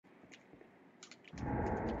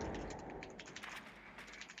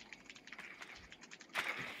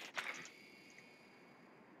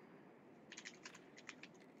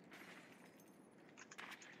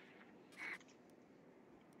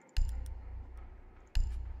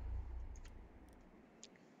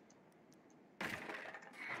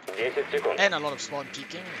10 секунд. And a lot of spawn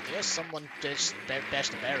peeking. Yes, someone just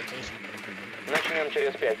bashed the barricade. Начнем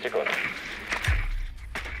через 5 секунд.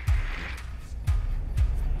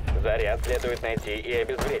 Заряд следует найти и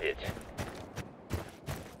обезвредить.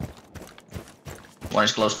 One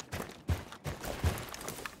is close.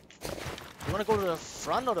 You wanna go to the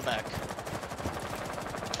front or the back?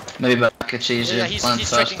 Maybe back. It's easier. Yeah, he's Plant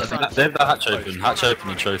first, checking I think. front. They have the hatch open. Hatch open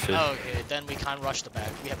and trophy. Oh, okay, then we can't rush the back.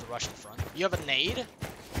 We have to rush the front. You have a nade?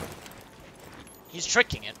 He's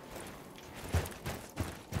tricking it.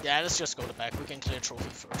 Yeah, let's just go to the back. We can clear trophy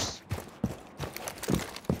first.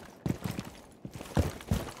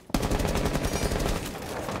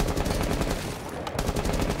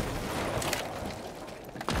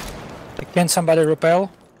 Can somebody repel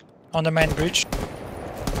on the main bridge?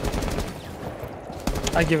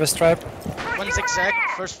 I give a stripe. One zigzag,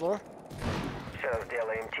 first floor. Все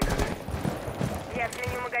сделаем тихо. Я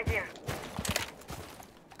сменю магазин.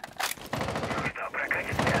 Что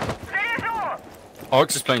прокатит меня? Заряжу!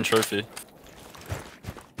 Ox is playing trophy.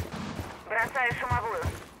 Бросаю шумовую.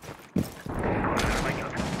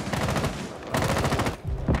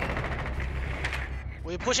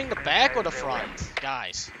 We're pushing the back or the front,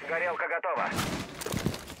 guys? Горелка готова.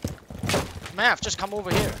 Mav, just come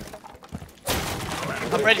over here.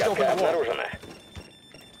 I'm ready to open the wall. Обнаружено.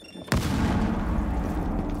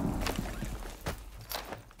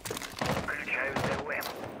 Включаю ДВМ.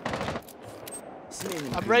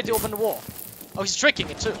 I'm ready to open the wall. Oh, he's tricking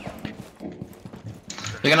it too.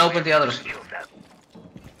 We can open the others.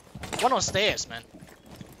 One on stairs, man.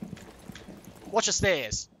 Watch the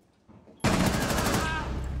stairs.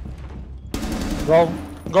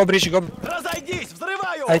 Go bridge, go. Разойдись,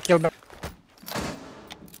 взрываю! I killed them.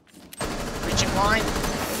 Reaching line.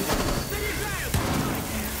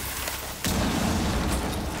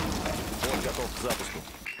 Он готов к запуску.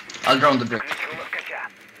 I'll drone the brick. Включу ловкача.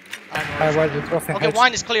 I want the trophy. Okay, hatch.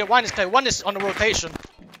 wine is clear. Wine is clear. One is on the rotation.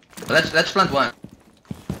 Let's plant one.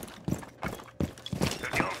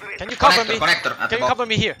 Ждем взрыв. Can you cover me? Connector at the Can you bottom. cover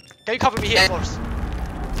me here? Can you cover me here Yeah. first?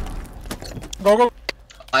 Go.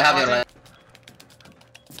 I have your Okay. right.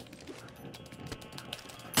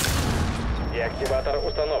 Деактиватор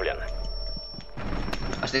установлен.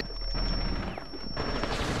 I still.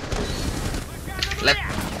 Left.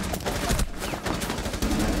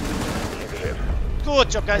 Ник жив. Good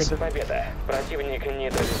job, guys. Победа. Противник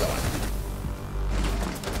нейтрализован.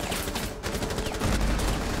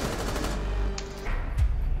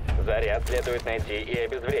 Заряд следует найти и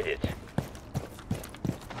обезвредить.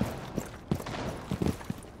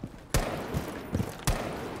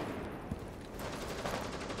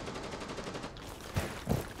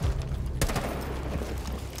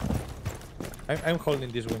 I'm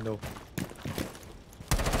holding this window.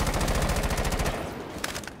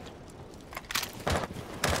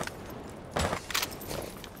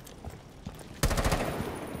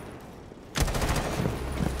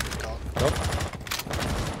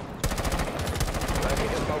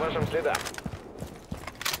 Противник по вашим следам.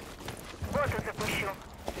 Бота запущу.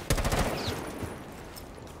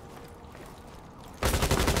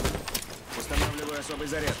 Устанавливаю особый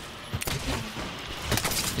заряд.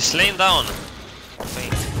 He's laying down.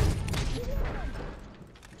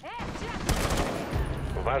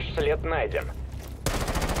 Ваш след найден.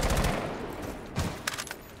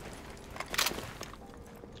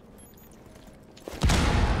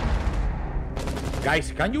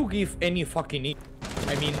 Guys, can you give any fucking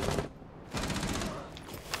I mean,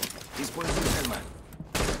 Используй Эльма.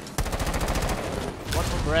 One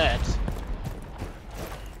for bread.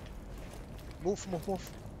 Move, move, move.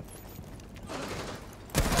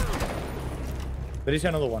 there is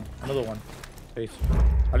another one. Please.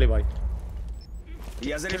 Alibi.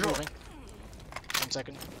 Я Keep заряжу. moving. 1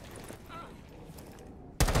 second.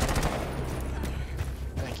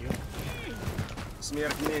 Thank you.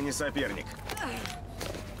 Смерть мне не соперник.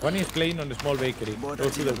 One is playing on the small bakery. Go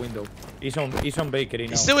to the window. He's on bakery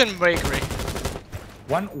now. He's still in bakery.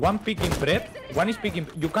 One picking bread. One is picking.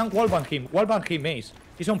 You can't wallbang him. Wallbang him, Ace.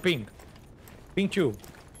 He's on pink. Pink 2.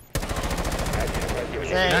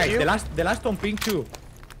 Thank Nice. you. The last on pink 2.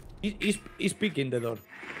 He's picking the door.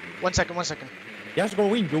 1 second, 1 second. Just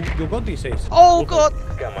go in. You got this, Ace. Oh god!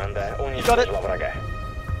 Команда got it. уничтожила врага.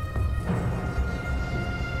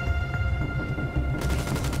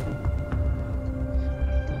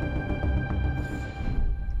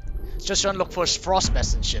 Just trying to look for frost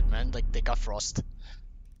best and shit, man. Like, they got frost.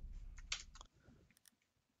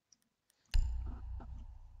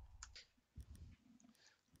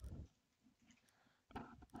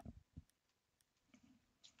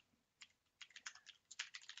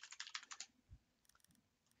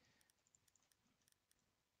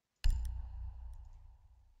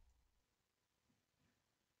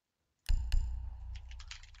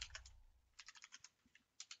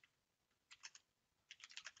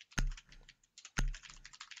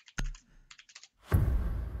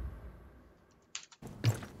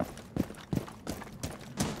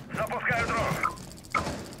 Запускаю дрон.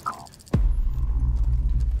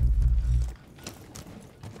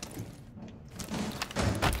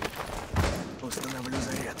 Установлю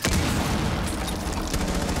заряд.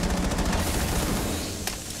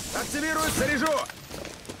 Активирую, заряжу!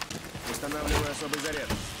 Устанавливаю особый заряд.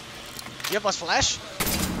 You have us flash?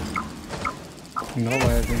 No,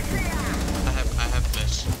 I don't. I have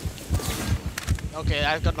flash. Okay,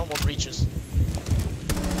 I've got no more breaches.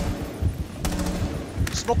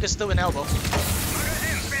 Smoke is still in elbow.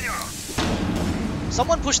 Магазин сменю.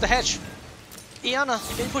 Someone push the hedge. Iana,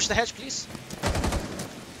 can you push the hedge, please?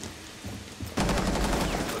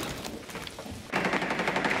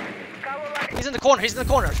 Кого ловить? He's in the corner. He's in the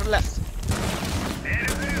corner to the left.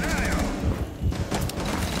 Перезаряжаю.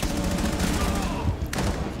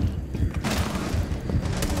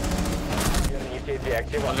 Верните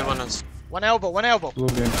деактиватор. One elbow. One elbow. Blue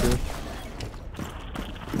game too.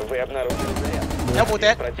 Вы обнаружили заряд. Elbow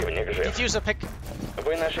dead. Противник жив. Diffuser pick.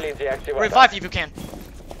 Вы нашли деактиватор. Revive if you can.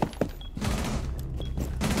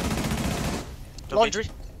 Laundry.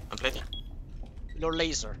 I'm plating. Your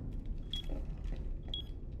laser.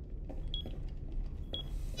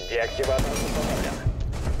 Деактиватор установлен.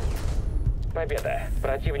 Победа.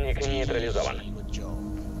 Противник нейтрализован. Good job.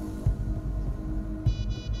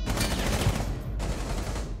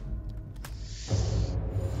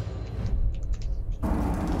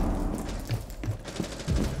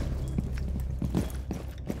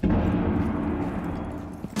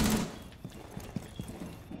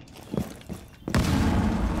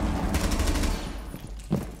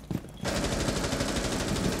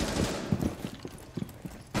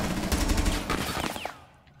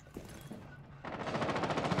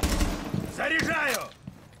 Заряжаю!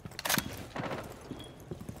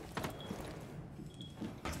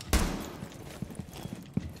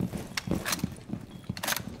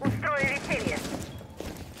 Устрою веселье.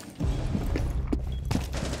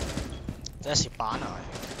 That's Hibana,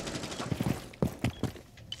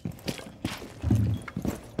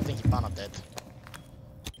 I think Hibana dead.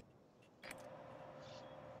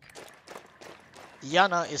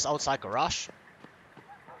 Yana is outside garage.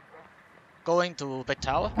 Going to big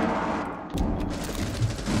tower.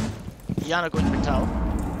 Yana going to big tower.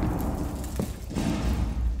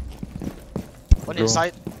 One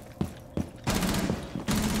inside.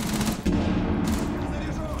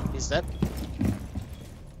 He's dead.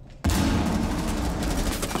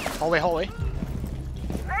 Hallway, hallway.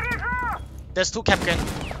 Заряжу. There's two Capcan.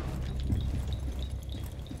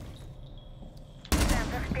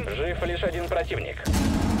 Центр впереди. Жив лишь один противник.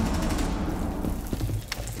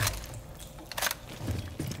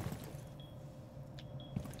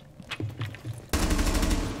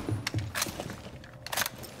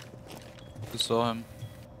 I saw him.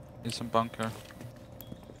 He's in bunker.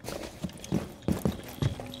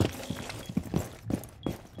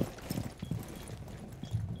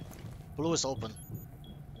 Blue is open.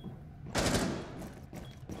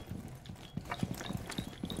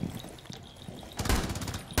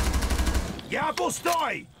 Я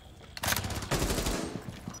пустой!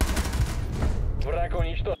 Враг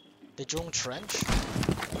уничтожен. The Jung trench.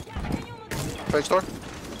 Fake door.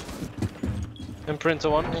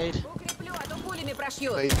 Imprinter one. Nade. Укреплю, а то пулями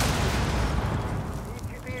прошьют. Fake.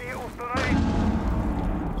 4 установить.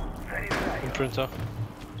 Заряжаю. Imprinter.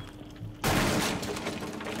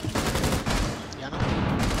 Yana.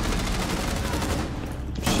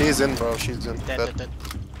 She's in, bro. She's in. Dead, Dead. dead, dead.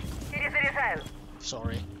 Перезаряжаю.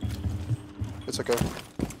 Sorry. It's okay.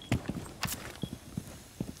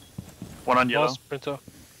 One on yellow. Last printer.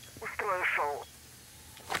 Устрою шоу.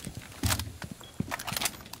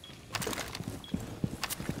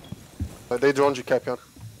 They drone you, Capcan.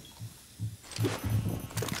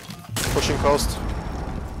 Pushing coast.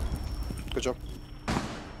 Good job.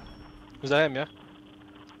 Is that him, yeah?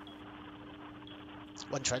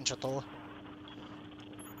 One trench at all.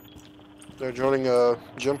 They're droning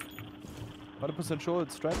gym. 100% sure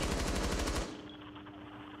it's stretch.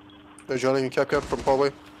 They're droning Capcan from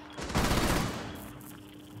hallway.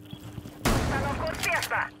 Установка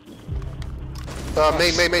успешна.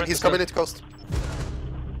 Main. He's coming into coast.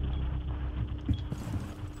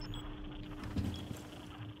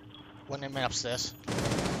 One in upstairs.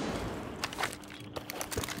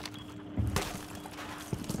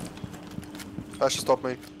 I should stop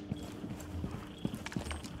main.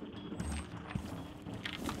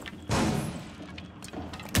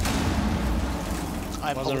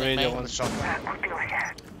 I'm Wasn't holding radio main one. with shotgun.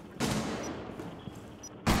 Купился.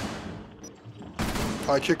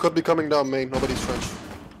 IQ could be coming down main. Nobody's French.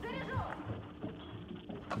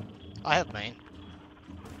 I have main.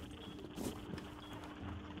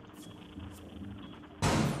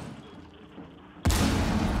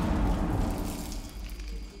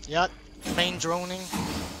 Yeah, main droning.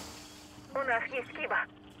 У нас есть Киба.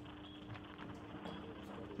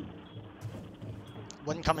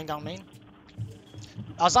 One coming down main.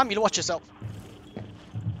 Azam, you watch yourself.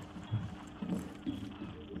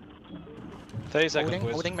 30 seconds,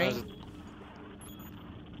 boys. Holding main.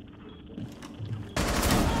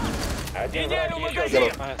 Один враг еще Yellow.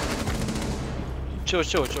 жив. Nice. Chill.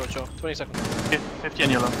 20 seconds. 50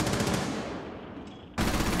 and yellow.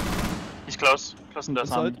 He's close. Close in the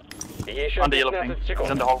sun. Еще On the yellow ping. 15 He's in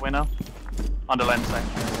секунд. the hallway now. On the lens side.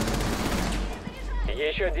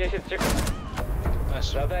 Еще 10 секунд.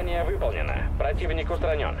 Nice. Задание выполнено. Противник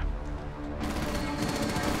устранен.